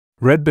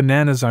Red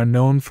bananas are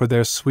known for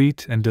their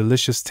sweet and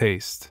delicious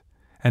taste,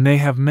 and they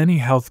have many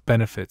health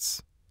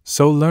benefits,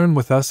 so learn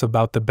with us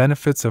about the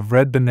benefits of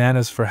red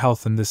bananas for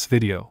health in this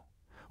video,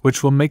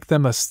 which will make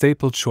them a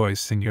staple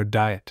choice in your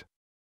diet.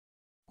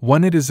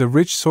 1. It is a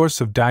rich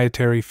source of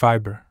dietary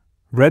fiber.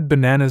 Red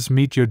bananas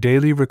meet your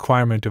daily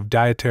requirement of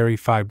dietary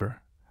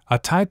fiber, a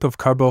type of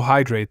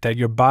carbohydrate that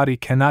your body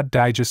cannot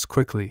digest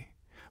quickly,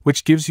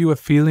 which gives you a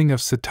feeling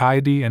of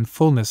satiety and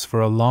fullness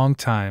for a long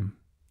time,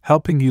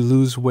 helping you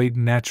lose weight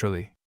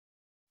naturally.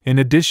 In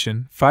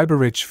addition,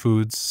 fiber-rich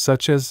foods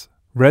such as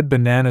red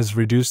bananas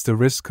reduce the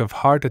risk of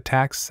heart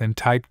attacks and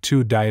type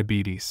 2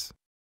 diabetes.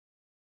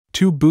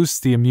 2. Boosts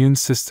the immune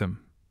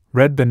system.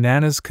 Red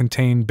bananas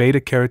contain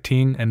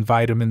beta-carotene and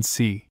vitamin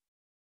C.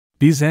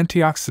 These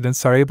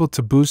antioxidants are able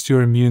to boost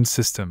your immune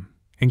system,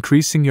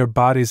 increasing your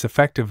body's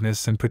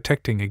effectiveness in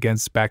protecting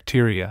against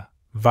bacteria,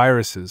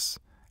 viruses,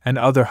 and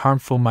other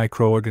harmful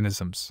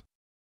microorganisms.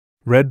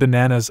 Red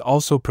bananas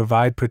also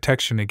provide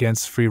protection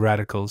against free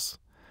radicals,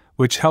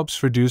 which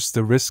helps reduce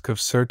the risk of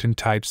certain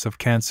types of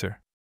cancer.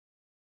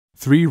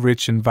 3.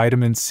 Rich in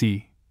vitamin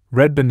C.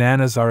 Red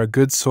bananas are a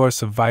good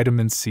source of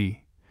vitamin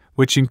C,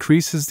 which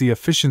increases the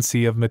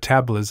efficiency of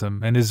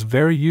metabolism and is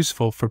very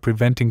useful for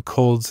preventing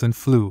colds and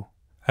flu,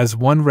 as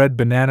one red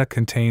banana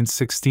contains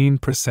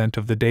 16%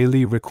 of the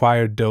daily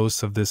required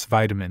dose of this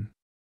vitamin.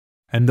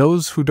 And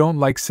those who don't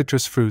like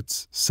citrus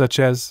fruits, such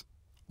as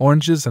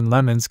oranges and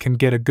lemons, can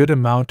get a good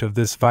amount of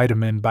this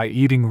vitamin by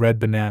eating red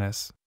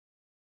bananas.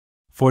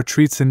 4.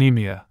 Treats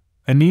anemia.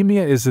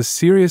 Anemia is a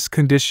serious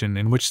condition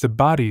in which the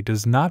body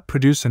does not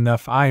produce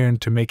enough iron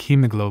to make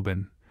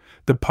hemoglobin,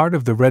 the part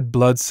of the red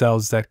blood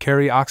cells that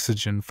carry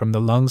oxygen from the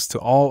lungs to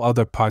all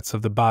other parts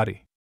of the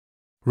body.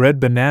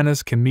 Red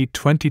bananas can meet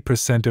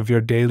 20% of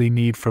your daily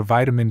need for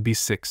vitamin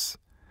B6,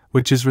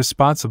 which is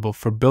responsible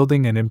for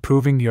building and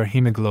improving your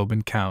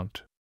hemoglobin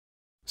count.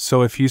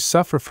 So if you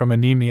suffer from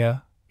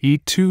anemia,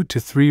 eat 2 to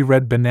 3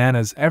 red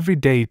bananas every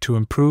day to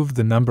improve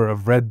the number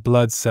of red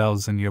blood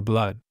cells in your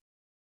blood.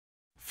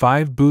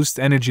 5. Boost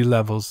energy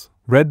levels.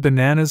 Red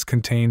bananas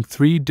contain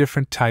 3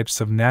 different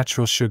types of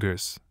natural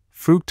sugars,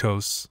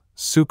 fructose,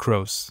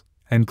 sucrose,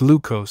 and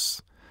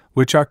glucose,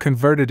 which are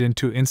converted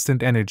into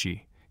instant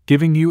energy,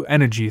 giving you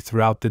energy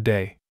throughout the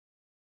day.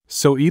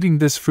 So eating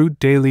this fruit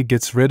daily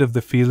gets rid of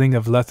the feeling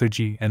of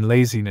lethargy and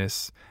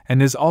laziness,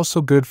 and is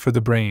also good for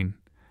the brain,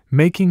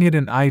 making it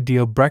an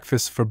ideal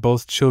breakfast for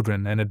both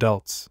children and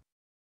adults.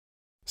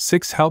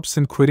 6. Helps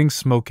in quitting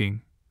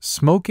smoking.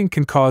 Smoking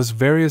can cause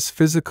various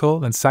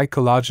physical and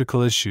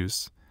psychological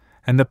issues,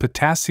 and the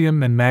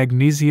potassium and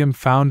magnesium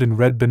found in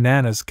red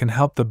bananas can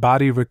help the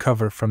body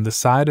recover from the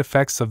side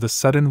effects of the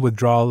sudden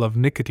withdrawal of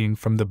nicotine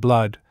from the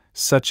blood,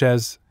 such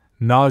as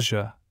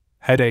nausea,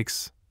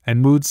 headaches,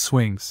 and mood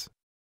swings.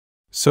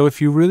 So if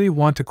you really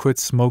want to quit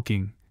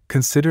smoking,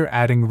 consider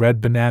adding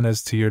red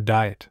bananas to your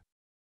diet.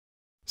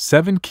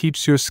 7.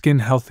 Keeps your skin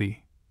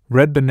healthy.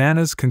 Red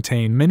bananas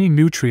contain many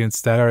nutrients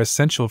that are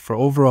essential for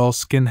overall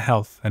skin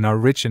health and are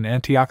rich in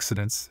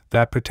antioxidants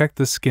that protect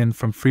the skin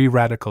from free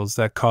radicals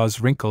that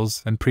cause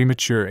wrinkles and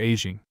premature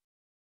aging.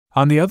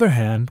 On the other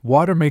hand,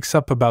 water makes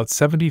up about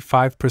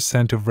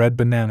 75% of red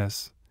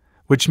bananas,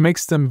 which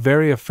makes them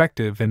very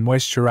effective in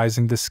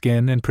moisturizing the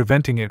skin and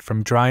preventing it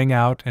from drying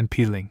out and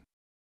peeling.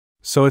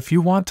 So if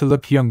you want to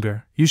look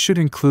younger, you should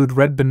include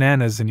red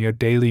bananas in your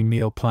daily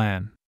meal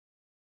plan.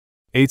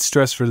 8.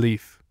 Stress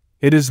relief.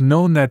 It is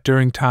known that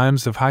during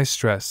times of high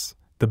stress,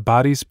 the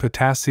body's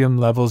potassium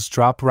levels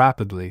drop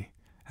rapidly,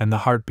 and the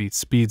heartbeat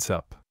speeds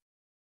up.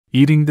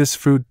 Eating this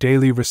fruit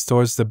daily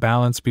restores the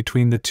balance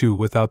between the two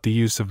without the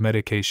use of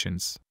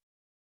medications.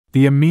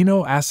 The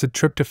amino acid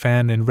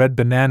tryptophan in red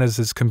bananas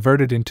is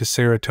converted into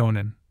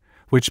serotonin,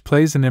 which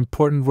plays an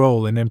important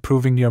role in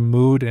improving your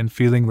mood and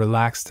feeling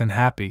relaxed and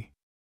happy.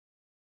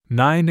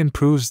 9.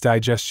 Improves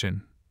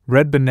digestion.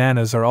 Red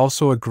bananas are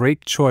also a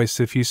great choice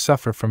if you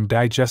suffer from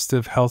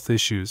digestive health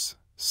issues,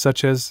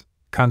 such as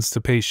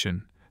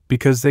constipation,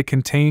 because they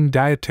contain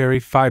dietary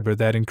fiber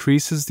that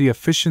increases the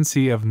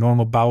efficiency of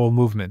normal bowel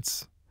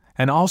movements,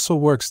 and also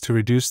works to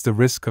reduce the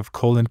risk of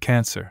colon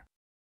cancer.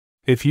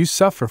 If you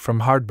suffer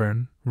from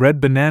heartburn, red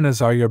bananas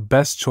are your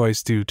best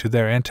choice due to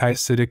their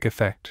anti-acidic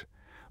effect,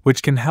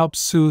 which can help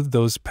soothe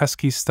those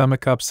pesky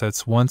stomach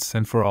upsets once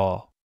and for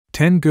all.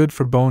 10. Good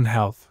for bone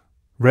health.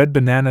 Red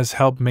bananas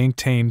help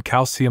maintain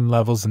calcium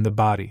levels in the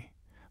body,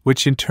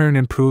 which in turn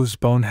improves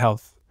bone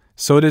health,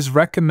 so it is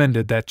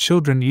recommended that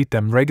children eat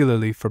them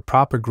regularly for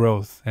proper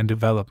growth and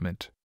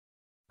development.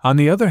 On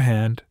the other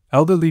hand,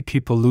 elderly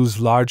people lose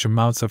large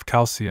amounts of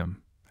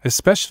calcium,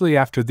 especially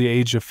after the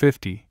age of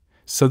 50,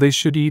 so they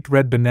should eat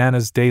red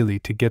bananas daily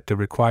to get the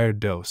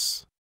required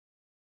dose.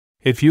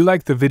 If you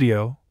like the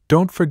video,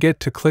 don't forget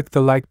to click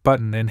the like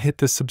button and hit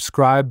the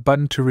subscribe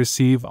button to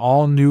receive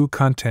all new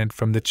content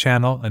from the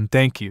channel, and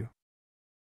thank you.